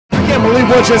can't believe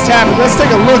what just happened. Let's take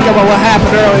a look at what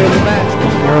happened earlier in the match.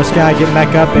 Earl Sky getting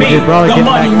back up and Big Brother getting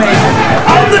back up.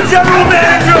 I'm the general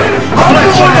manager. I'm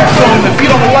not sure that film. If you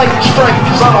don't like the strike,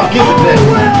 because I'm not giving that.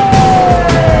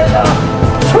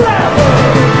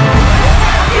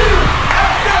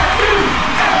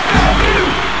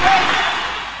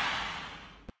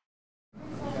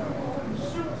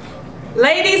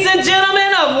 Ladies and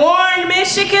gentlemen of Warren,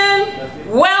 Michigan,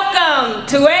 welcome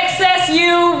to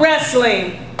XSU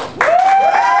Wrestling.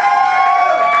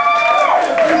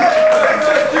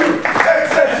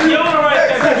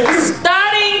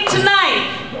 Starting tonight,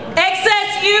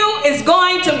 XSU is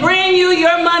going to bring you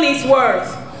your money's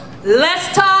worth.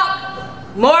 Less talk,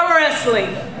 more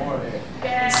wrestling.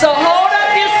 So hold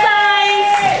up your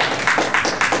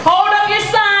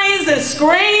signs and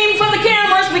scream for the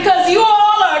cameras because you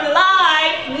all are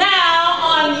live now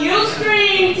on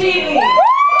Ustream TV.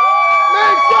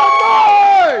 Make some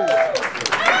noise!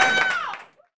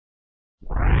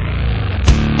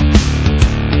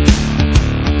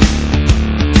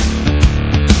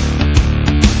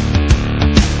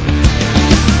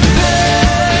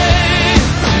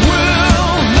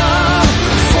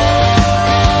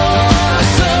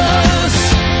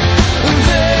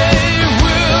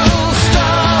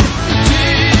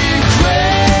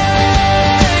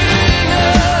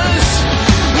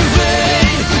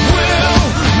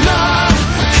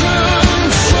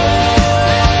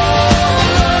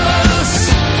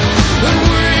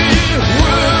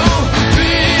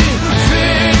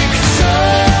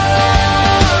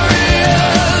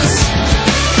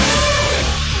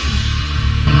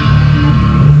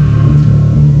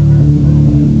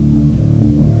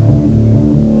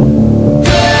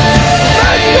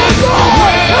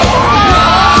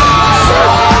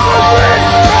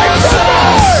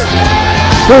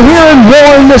 We're here in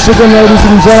Warren, Michigan, ladies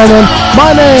and gentlemen.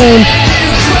 My name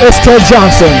is Ted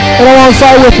Johnson, and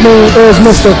alongside with me is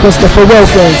Mr. Christopher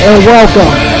Wilkins, and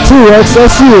welcome to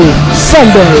XSU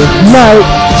Sunday Night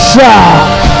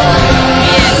Shock.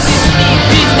 Yes, it's me,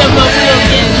 Christopher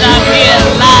Wilkins. I'm here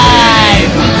live.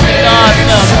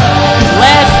 Awesome.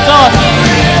 Less talking,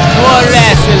 more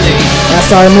wrestling.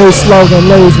 That's our new slogan,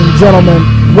 ladies and gentlemen.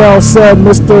 Well said,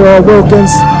 Mr.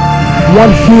 Wilkins.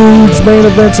 One huge main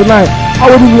event tonight. I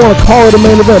wouldn't even want to call it a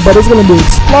main event, but it's going to be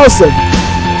explosive.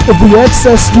 If the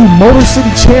XSU Motor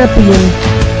City champion,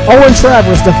 Owen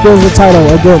Travers, defends the title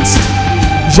against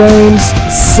James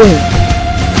Sink.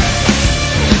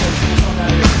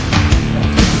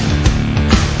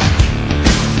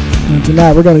 And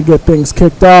tonight we're going to get things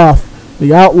kicked off.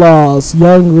 The Outlaws,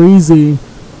 Young Reezy,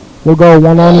 will go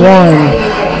one-on-one.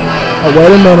 Oh,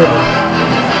 wait a minute.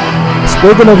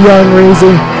 Speaking of Young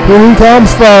Reezy, here he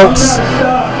comes, folks.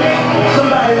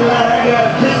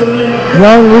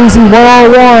 Young Reezy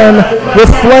one-on-one with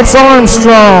Flex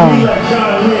Armstrong. This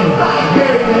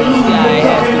guy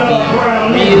has to be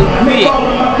real quick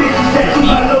to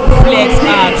beat Flex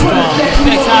Armstrong.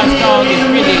 Flex Armstrong is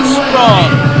really strong,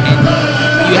 and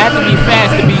you have to be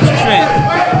fast to beat strength.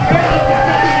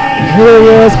 Here he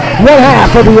is, one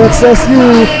half of the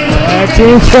XSU Tag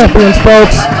Team Champions,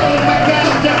 folks.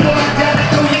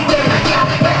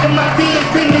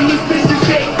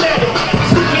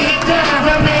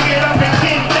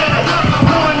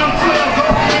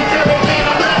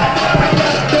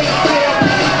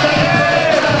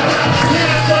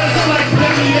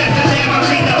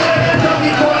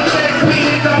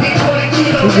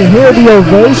 You can hear the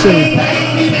ovation,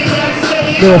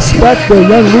 the respect that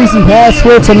Young Reezy has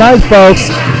here tonight, folks,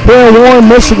 here in Warren,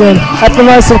 Michigan, at the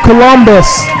Knights of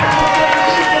Columbus.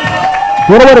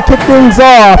 What a way to kick things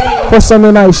off for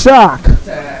Sunday Night Shock.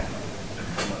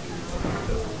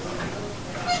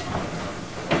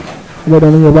 With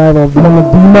the arrival of one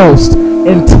of the most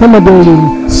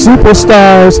intimidating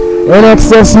superstars in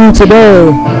XSU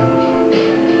today.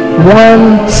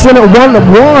 One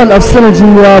of Synergy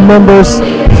members,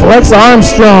 Flex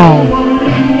Armstrong.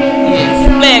 Yes,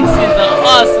 Flex is an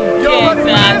awesome character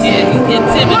out here. He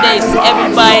intimidates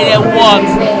everybody that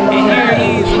walks, and here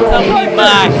he is accompanied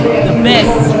by the best.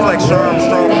 Flex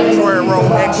Armstrong from Troy Road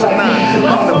X9.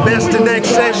 I'm the best in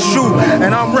XSU,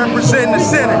 and I'm representing the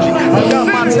Synergy. I got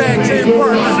my tag team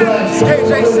partner. This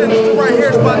KJ Synergy right here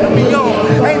is about to be on.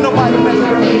 Ain't nobody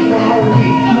messing with me.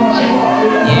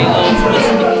 Yeah, I'm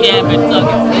switching the camera,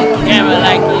 talking to the camera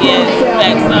like he is.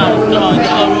 Flex Armstrong,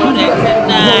 Troy Road X9.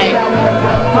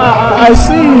 I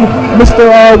see, Mr.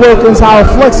 Wilkins, how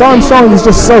Flex Armstrong is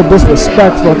just so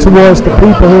disrespectful towards the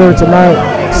people here tonight.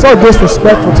 So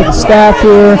disrespectful to the staff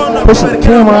here, pushing the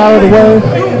camera out of the way.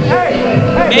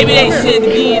 Maybe they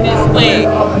shouldn't be in this way.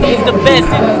 He's the best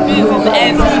in his business,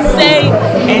 as he say,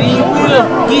 and he will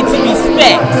get to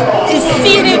respect.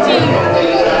 Synergy.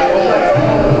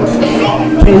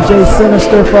 KJ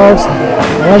Sinister, folks.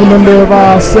 Another member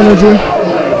of Synergy.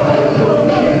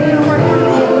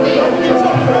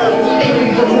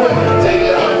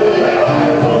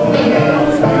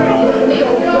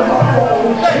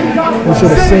 We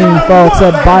should have seen folks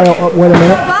that bio. Wait a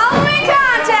minute. Following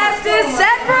contest is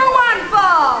set for one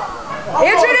fall.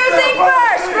 Introducing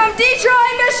first from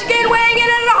Detroit, Michigan, weighing in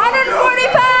at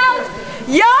 140 pounds,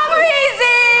 Young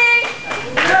Reezy.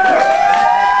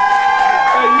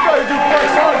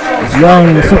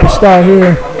 Young, the superstar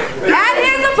here. And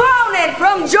his opponent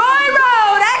from Joy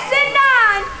Road, Exit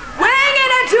 9, weighing in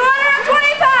at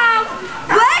 220 pounds,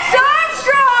 Flex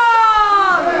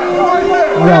Armstrong.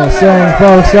 Yeah, saying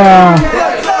folks,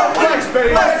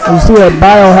 you see that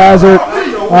Biohazard,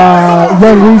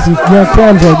 Young Reezy, Young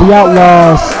Kamzo, the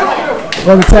Outlaws,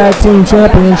 won the tag team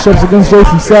championships against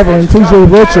Jason Severn and TJ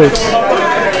Richards.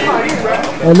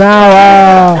 And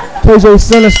now KJ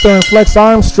Sinister and Flex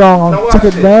Armstrong took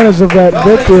advantage of that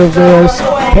victory of theirs,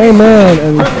 came in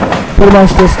and pretty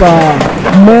much just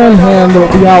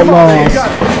manhandled the Outlaws,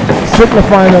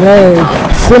 signifying that, hey,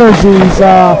 Synergy's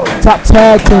top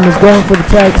tag team is going for the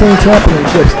tag team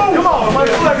championships.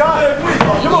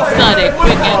 Sunday,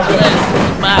 quick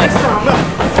athleticism by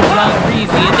Young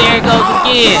Reezy. And there it goes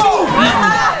again.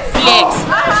 Beating Flex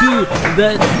to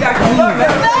the groove.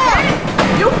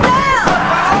 You fell.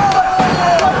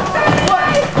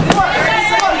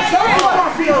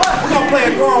 We're gonna play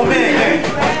a grown man game.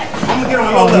 I'm gonna get on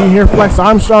your You hear Flex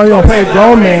Armstrong, you're going to play a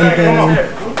grown man game.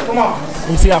 Come on.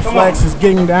 You see how Flex is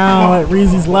getting down at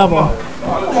Reezy's level.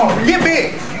 Come on. Get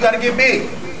big. You gotta get big.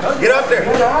 Get up there.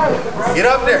 Get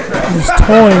up there. He's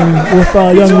toying with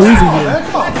Young Reezy here.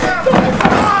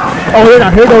 Oh,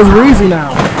 here goes Reezy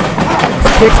now.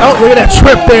 Kicks out. Look at that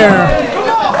trip there.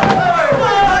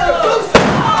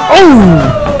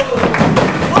 Oh!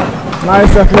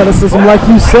 Nice athleticism, like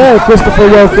you said, Christopher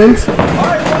Wilkins.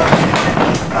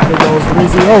 There goes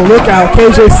Reezy. Oh, look out.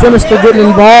 KJ Sinister getting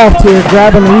involved here,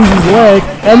 grabbing Reezy's leg.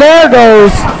 And there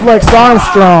goes Flex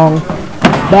Armstrong,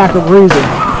 back of Reezy.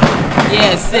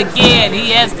 Yes, again,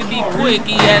 he has to be quick.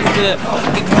 He has to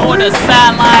ignore the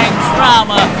sideline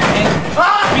drama and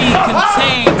be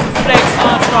contained to Flex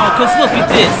Armstrong. Because look at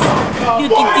this.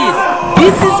 Look at this.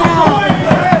 This is how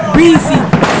Reezy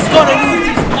is going to lose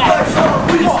this match.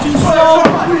 He's too slow.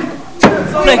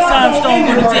 Flex Armstrong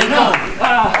going to take over.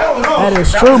 That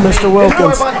is true, Mr.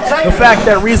 Wilkins. The fact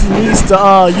that Reezy needs to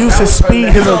use his speed,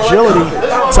 his agility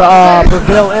to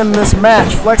prevail in this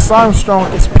match. Flex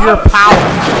Armstrong is pure power.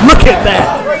 Look at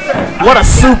that. What a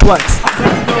suplex.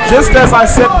 Just as I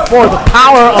said before, the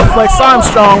power of Flex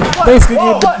Armstrong, things could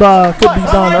be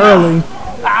done early.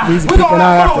 Reezy kicking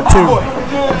out after two.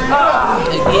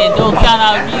 Again, don't count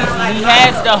out Reezy. He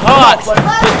has the heart, but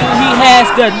do he has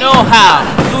the know-how?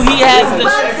 Do he has the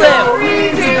strength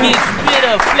to get rid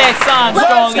of Flex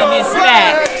Armstrong in this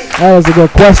match? That is a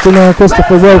good question there,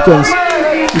 Christopher Wilkins.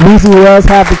 Reezy does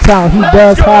have the talent. He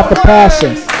does have the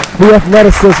passion, the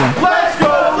athleticism.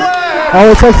 All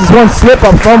it takes is one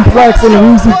slip-up from Flex and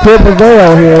Reezy could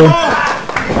prevail here.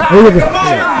 Look at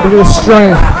the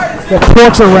strength, the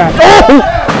torture rack. Oh!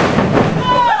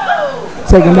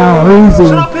 Taking down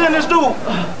Reezy.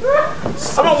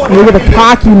 Look at the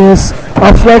cockiness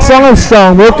of Flex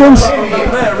Armstrong, Wilkins.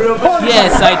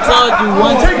 Yes, I told you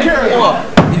once before,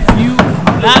 if you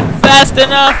not fast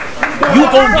enough, you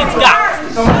gon' get got.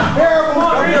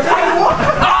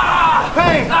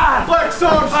 Hey, Flex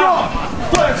Armstrong.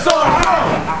 Flex Armstrong.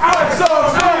 Flex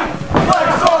Armstrong. Flex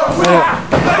Armstrong.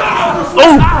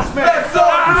 Oh!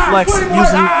 Flex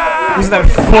using that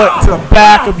foot to the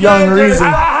back of Young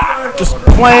Reezy. Just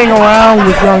playing around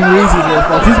with Young Reezy here,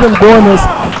 folks. He's been doing this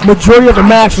majority of the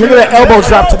match. Look at that elbow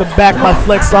drop to the back by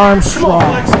Flex Armstrong.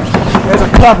 There's a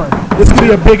cover. This could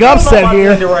be a big upset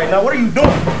here. Right now, what are you doing?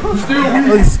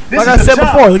 Like I said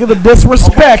before, look at the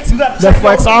disrespect that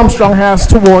Flex Armstrong has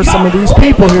towards some of these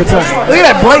people here tonight. Look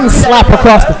at that blatant slap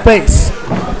across the face.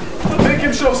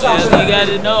 Well, you got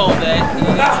to know that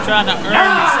he's trying to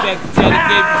earn respect, trying to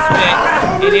give respect,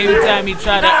 and every time he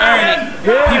try to earn it,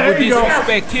 people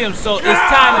disrespect him. So it's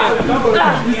time to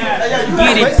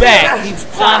get it back. He's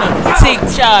trying to take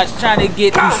charge, trying to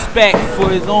get respect for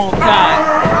his own kind.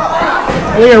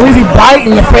 Look at Reezy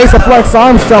biting the face of Flex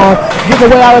Armstrong,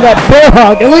 getting away out of that bear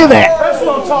hug, and look at that.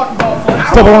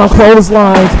 Double on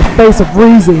clothesline to the face of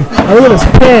Reezy. And look at this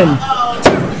pin.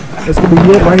 This could be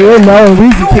it right here. No, and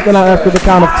Reezy kicking out after the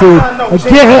count of two.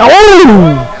 Again,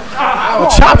 oh! A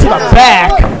chop to the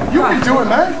back. You can do it,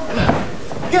 man.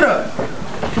 Get up.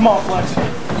 Come on, Flex.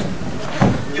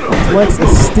 Flex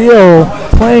is still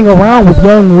playing around with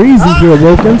Young Reezy here,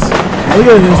 Wilkins. Look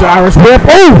at this Irish whip.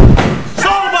 Oh! It's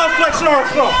all about Flex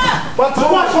Armstrong.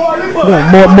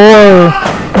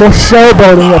 More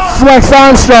showboating. Flex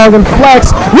Armstrong and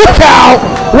Flex. Look out!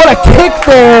 What a kick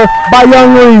there by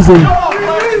Young Reezy.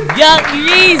 Young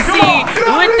Reezy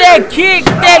with that kick,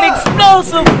 that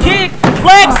explosive kick.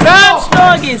 Flex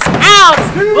Armstrong is out.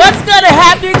 What's going to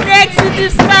happen next in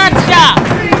this matchup?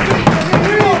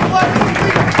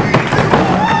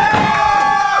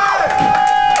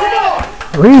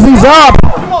 Reezy's up.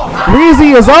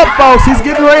 Reezy is up, folks. He's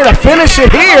getting ready to finish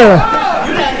it here.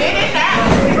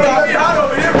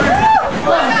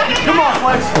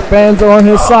 The fans are on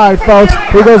his side, folks.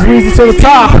 Here goes Reezy to the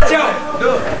top.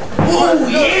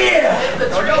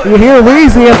 You hear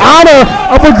Reezy in honor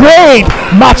of the great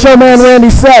Macho Man Randy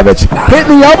Savage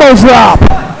hitting the elbow drop.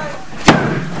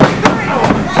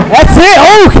 That's it.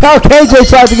 Oh, KJ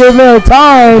tried to give him a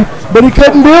time, but he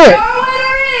couldn't do it.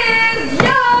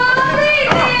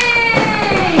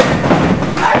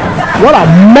 What a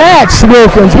match,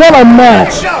 Wilkins. What a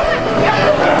match.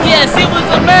 Yes, it was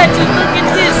a match. Look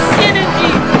at this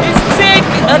synergy. It's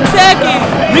attacking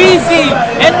Reezy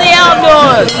and the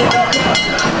Outlaws.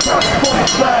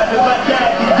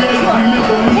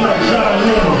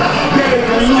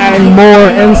 Adding more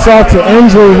insult to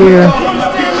injury here.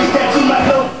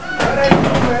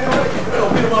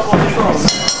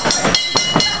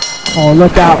 Oh,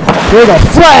 look out. Here the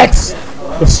Flex.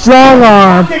 The strong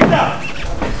arm.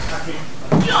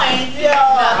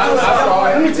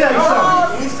 Let me tell you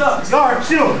something. Guard,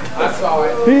 chill.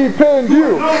 He pinned you.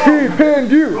 He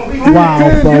pinned you.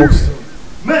 Wow, folks.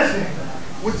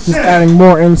 Just adding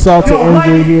more insult to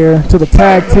injury here to the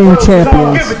tag team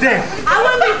champions.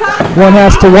 One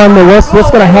has to wonder what's going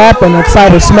to happen at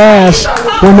Cyber Smash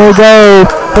when they go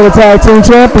for the tag team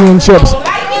championships.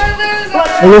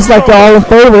 It looks like they're all in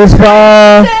favor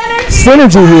for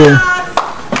Synergy here.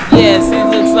 Yes, it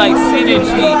looks like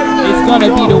Synergy is going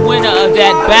to be the winner of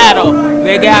that battle.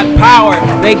 They got power,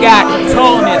 they got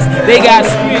tallness, they got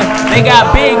strength, they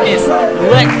got bigness.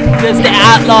 What does the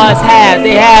Outlaws have?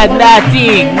 They have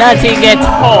nothing at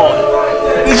all.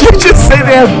 Did you just say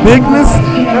they have bigness?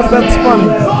 That's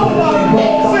funny.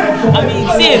 I mean,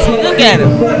 seriously, look at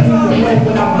them.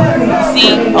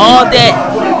 See, all that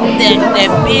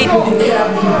bigness.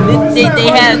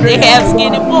 They have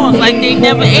skin and bones like they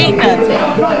never ate nothing.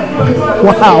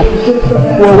 Wow.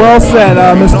 Well said,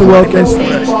 Mr. Wilkins.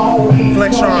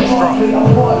 Flex Armstrong.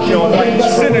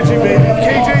 Synergy, baby.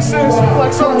 KJ says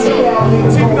Flex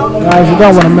Armstrong. Guys, you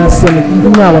don't want to mess Synergy. You do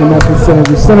not want to mess with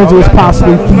Synergy. Synergy is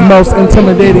possibly the most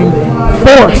intimidating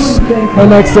force in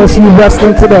XSU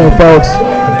wrestling today, folks.